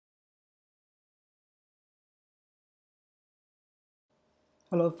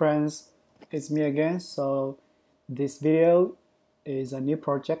Hello friends, it's me again. So this video is a new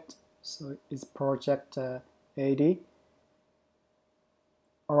project. So it's project 80.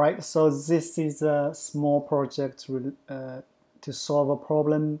 Alright, so this is a small project to solve a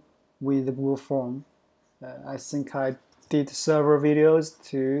problem with the Google form. I think I did several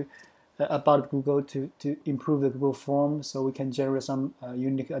videos about Google to improve the Google form so we can generate some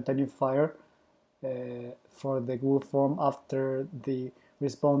unique identifier for the Google form. After the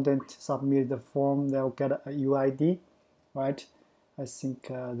respondent submit the form, they'll get a UID, right? I think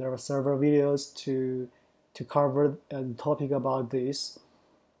there are several videos to cover the topic about this.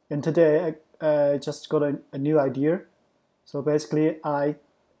 And today I just got a new idea. So basically, I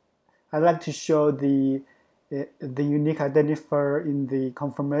like to show the unique identifier in the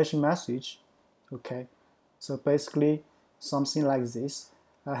confirmation message. Okay, so basically something like this.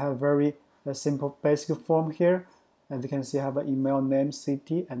 I have very simple basic form here. As you can see, I have an email name,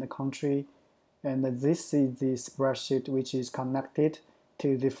 city, and the country. And this is the spreadsheet which is connected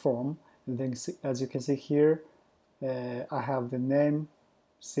to the form. And then, as you can see here, I have the name,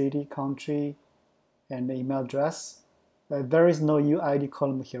 city, country, and the email address. There is no UID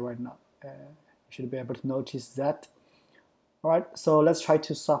column here right now. You should be able to notice that. All right, so let's try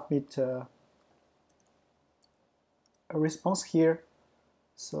to submit a response here.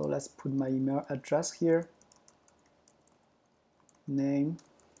 So let's put my email address here. Name,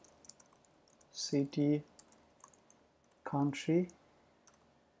 city, country.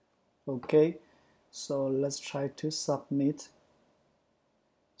 Okay, so let's try to submit.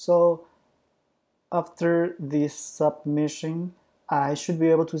 So after this submission, I should be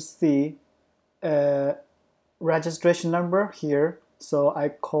able to see a registration number here. So I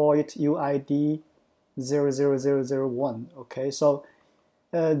call it UID 00001. Okay, so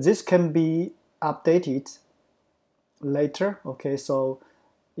this can be updated later. Okay, so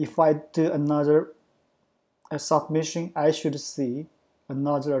if I do another submission, I should see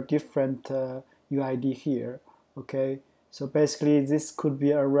another different UID here. Okay, so basically this could be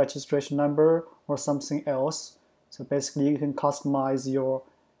a registration number or something else. So basically you can customize your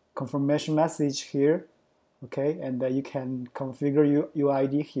confirmation message here. Okay, and you can configure your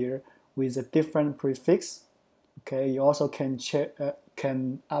UID here with a different prefix. Okay, you also can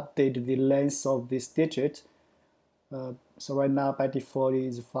update the length of this digit. So right now by default it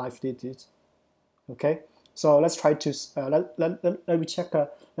is 5 digits. Okay, so let's try to let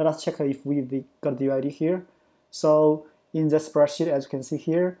us check if we got the UID here. So in the spreadsheet, as you can see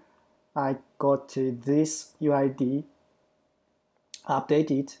here, I got this UID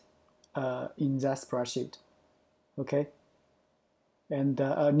updated in that spreadsheet. Okay, and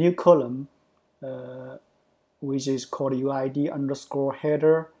a new column which is called UID underscore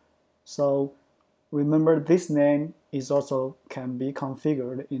header. So remember, this name is also can be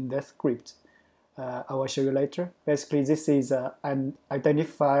configured in the script. I will show you later. Basically, this is an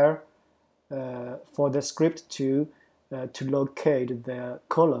identifier for the script to locate the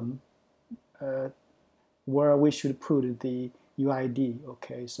column where we should put the UID.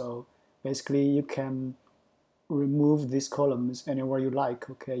 Okay, so basically you can remove these columns anywhere you like.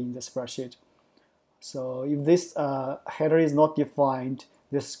 Okay, in the spreadsheet. So if this header is not defined,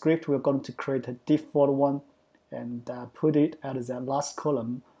 the script we're going to create a default one and put it at the last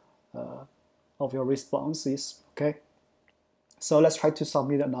column of your responses. Okay, so let's try to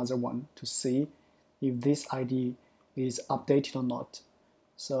submit another one to see if this ID is updated or not.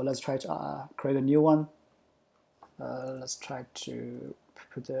 So let's try to create a new one. Let's try to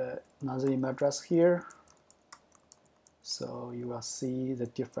put another email address here, so you will see the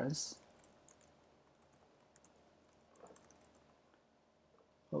difference.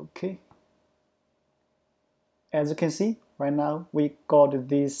 Okay, as you can see right now, we got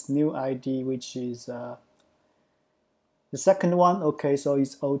this new ID, which is the second one. Okay, so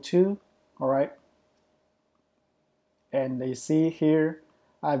it's 02. All right, and you see here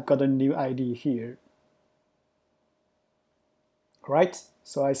I've got a new ID here. All right,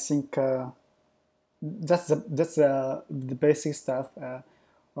 so I think that's the basic stuff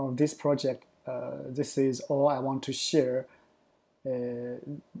of this project. This is all I want to share.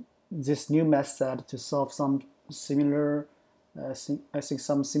 This new method to solve some similar, I think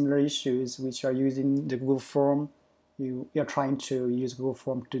some similar issues which are using the Google form. You're trying to use Google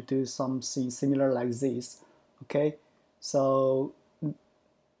form to do something similar like this. Okay, so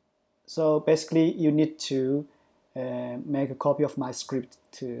basically you need to make a copy of my script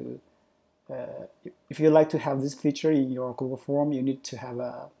to. If you like to have this feature in your Google form, you need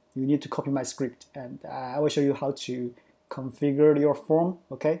to copy my script, and I will show you how to configure your form.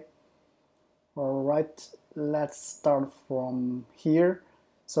 Okay, all right, let's start from here.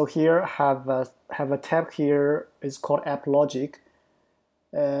 So here have a tab here. It's called app logic.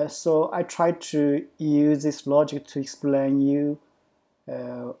 So I try to use this logic to explain you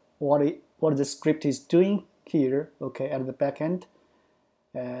what the script is doing here. Okay, at the backend.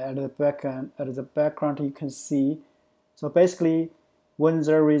 At the background, you can see. So basically, when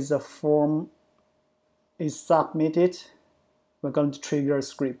there is a form is submitted, we're going to trigger a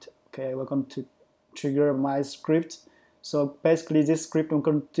script. Okay, we're going to trigger my script. So basically, this script I'm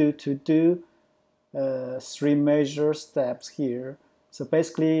going to do three major steps here. So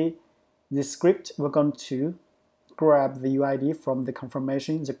basically, this script we're going to grab the UID from the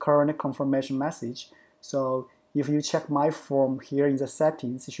confirmation, the current confirmation message. So if you check my form here in the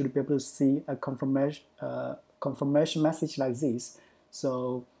settings, you should be able to see a confirmation message like this.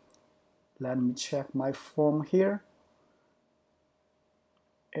 So let me check my form here.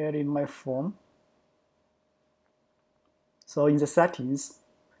 Add in my form. So in the settings,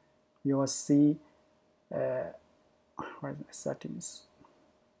 you will see where are the settings?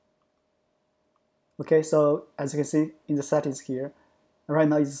 Okay, so as you can see in the settings here, right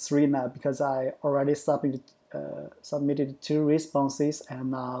now it's 3 now because I already submitted 2 responses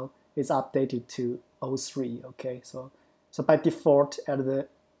and now it's updated to 03. Okay, so by default if the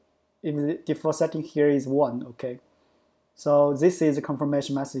default setting here is 1. Okay, so this is a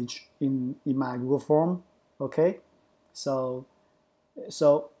confirmation message in my Google form. Okay, so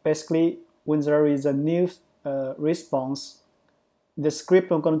basically when there is a new response, the script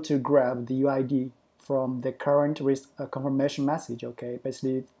I'm going to grab the UID from the current confirmation message. Okay,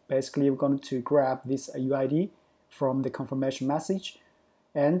 basically we're going to grab this UID from the confirmation message,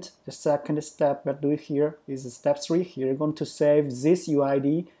 and the second step we're doing here is step 3 here. We're going to save this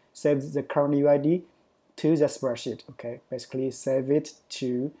UID, save the current UID to the spreadsheet. Okay, basically save it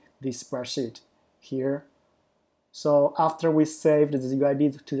to the spreadsheet here. So after we saved the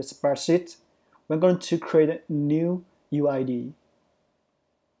UID to the spreadsheet, we're going to create a new UID.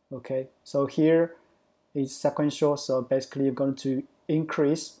 Okay, so here is sequential, so basically you're going to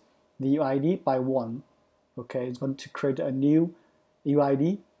increase the UID by 1. Okay, it's going to create a new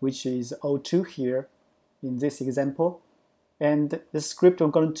UID, which is 02 here in this example. And the script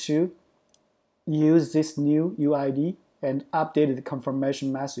I'm going to use this new UID and update the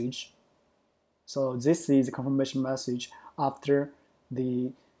confirmation message. So this is the confirmation message after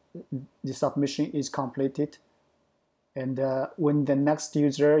the submission is completed. And when the next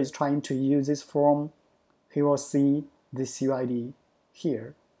user is trying to use this form, he will see this UID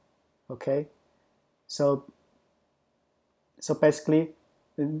here. Okay, so basically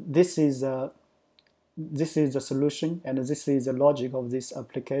this is the solution, and this is the logic of this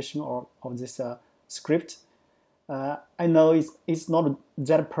application or of this script. I know it's not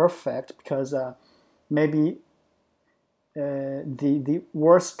that perfect because maybe the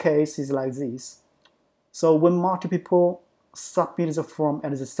worst case is like this. So when multiple people submit the form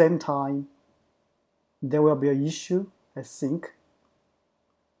at the same time, there will be an issue, I think.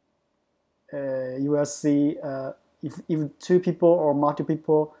 You will see if 2 people or multiple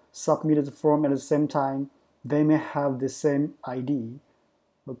people submit the form at the same time, they may have the same ID.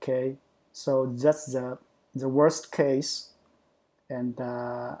 Okay, so that's the worst case, and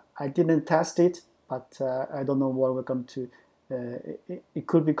I didn't test it, but I don't know what we're going to. It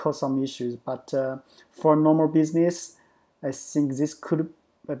could be cause some issues, but for normal business, I think this could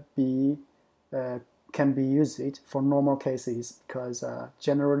be can be used for normal cases, because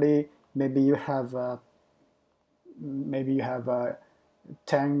generally maybe you have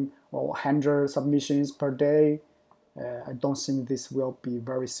 10 or 100 submissions per day. I don't think this will be a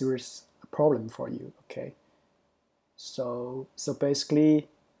very serious problem for you. Okay, so basically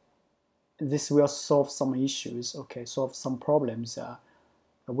this will solve some issues. Okay, solve some problems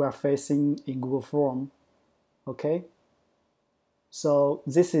we are facing in Google Form. Okay, so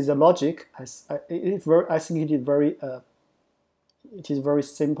this is the logic. I think it is very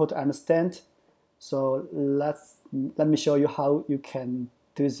simple to understand. So let me show you how you can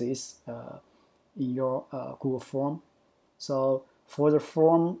do this in your Google Form. So for the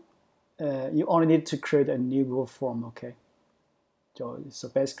form, you only need to create a new Google Form. Okay, so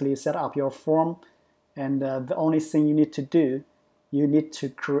basically set up your form, and the only thing you need to do, you need to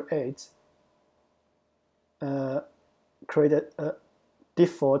create a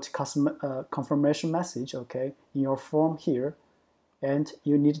default customer confirmation message. Okay, in your form here, and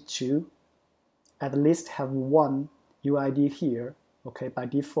you need to at least have 1 UID here. Okay, by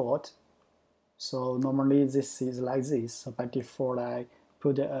default. So normally this is like this. So by default, I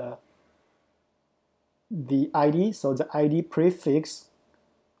put the ID, so the ID prefix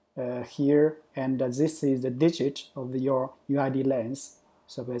here, and this is the digit of your UID length.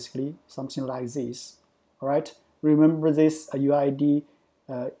 So basically something like this. All right, remember this UID,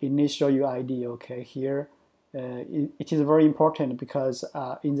 initial UID. Okay, here it is very important because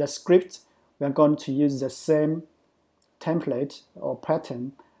in the script we are going to use the same template or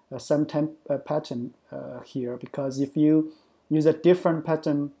pattern, pattern here, because if you use a different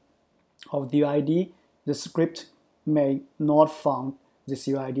pattern of the UID, the script may not find this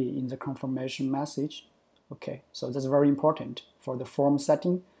UID in the confirmation message. Okay, so that's very important for the form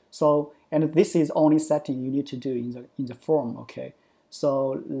setting. So, and this is only setting you need to do in the form. Okay,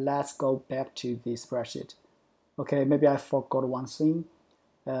 so let's go back to the spreadsheet. Okay, maybe I forgot one thing.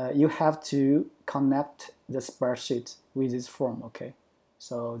 You have to connect the spreadsheet with this form. Okay,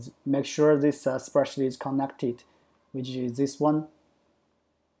 so make sure this spreadsheet is connected, which is this one.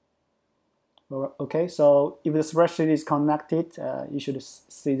 Okay, so if the spreadsheet is connected, you should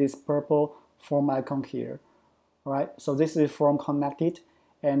see this purple form icon here. All right, so this is form connected,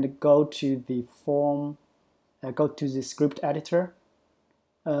 and go to the form, go to the script editor.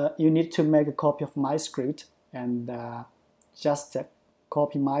 You need to make a copy of my script, and just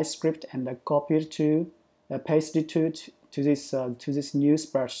copy my script and copy it to paste it to this new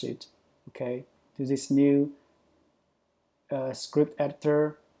spreadsheet. Okay, to this new script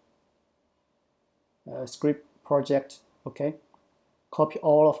editor. Script project. Okay, copy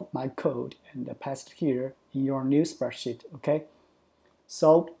all of my code and paste it here in your new spreadsheet. Okay,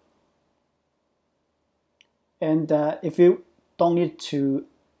 so and if you don't need to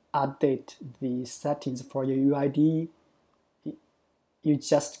update the settings for your UID, you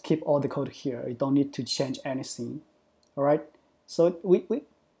just keep all the code here. You don't need to change anything. All right, so we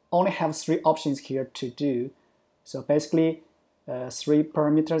only have 3 options here to do. So basically 3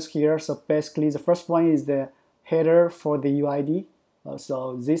 parameters here. So basically the first one is the header for the UID.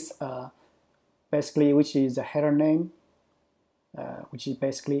 So this basically, which is the header name, which is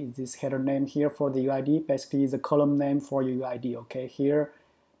basically this header name here for the UID, basically is the column name for your UID. Okay, here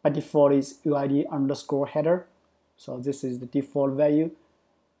by default is UID underscore header. So this is the default value.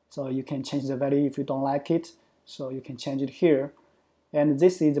 So you can change the value if you don't like it. So you can change it here. And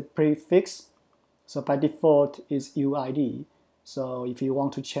this is the prefix. So by default is UID. So if you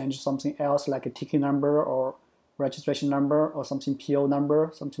want to change something else like a ticket number or registration number or something PO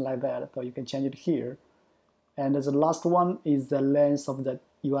number, something like that, so you can change it here. And the last one is the length of the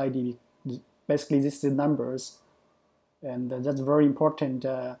UID. Basically this is the numbers, and that's very important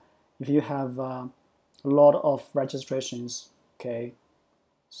if you have a lot of registrations. Okay,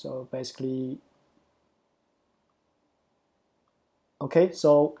 so basically, okay,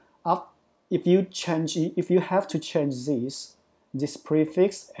 so if you have to change this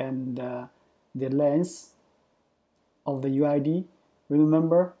prefix and the length of the UID,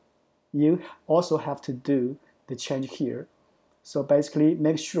 remember you also have to do the change here. So basically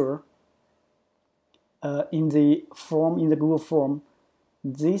make sure in the form, in the Google form,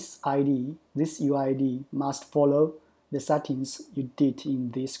 this ID, this UID must follow the settings you did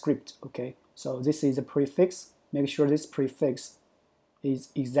in the script. Okay, so this is a prefix. Make sure this prefix is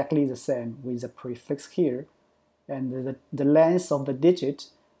exactly the same with the prefix here, and the length of the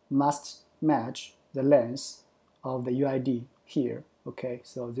digit must match the length of the UID here. Okay,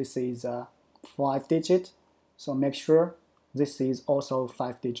 so this is 5 digit, so make sure this is also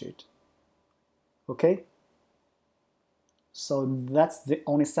 5 digit. Okay, so that's the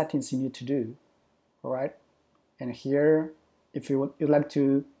only settings you need to do. All right, and here if you'd like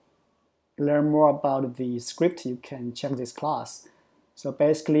to learn more about the script, you can check this class. So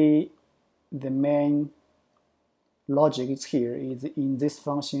basically the main logic is here, is in this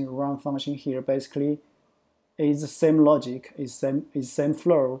function, run function here. Basically is the same logic, is same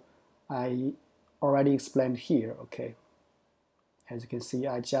flow I already explained here. Okay, as you can see,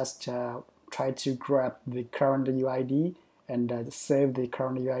 I just try to grab the current UID and save the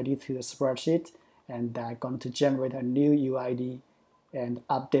current UID to the spreadsheet, and I'm going to generate a new UID and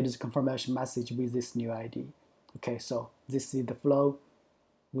update the confirmation message with this new ID. Okay, so this is the flow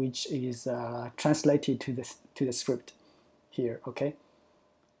which is translated to the script here. Okay.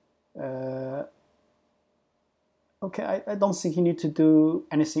 Okay, I don't think you need to do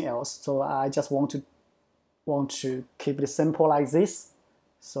anything else. So I just want to keep it simple like this.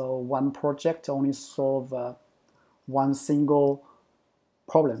 So one project only solve one single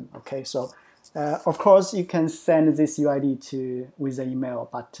problem. Okay, so of course you can send this UID with the email,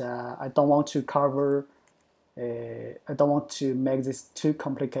 but I don't want to cover. I don't want to make this too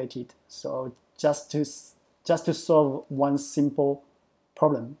complicated. So just to solve one simple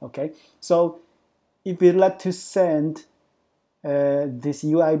problem. Okay, so if you'd like to send this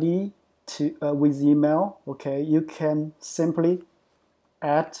UID with email, okay, you can simply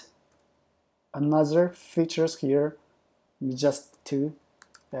add another features here, just to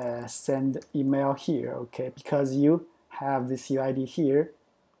send email here, okay, because you have this UID here,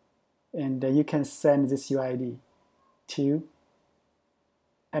 and you can send this UID to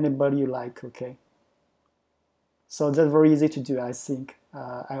anybody you like, okay. So that's very easy to do, I think.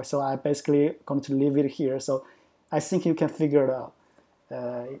 So I basically going to leave it here. So I think you can figure it out.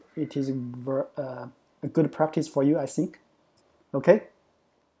 It is a good practice for you, I think. Okay.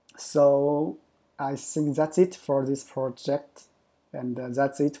 So I think that's it for this project, and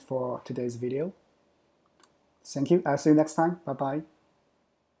that's it for today's video. Thank you. I'll see you next time. Bye bye.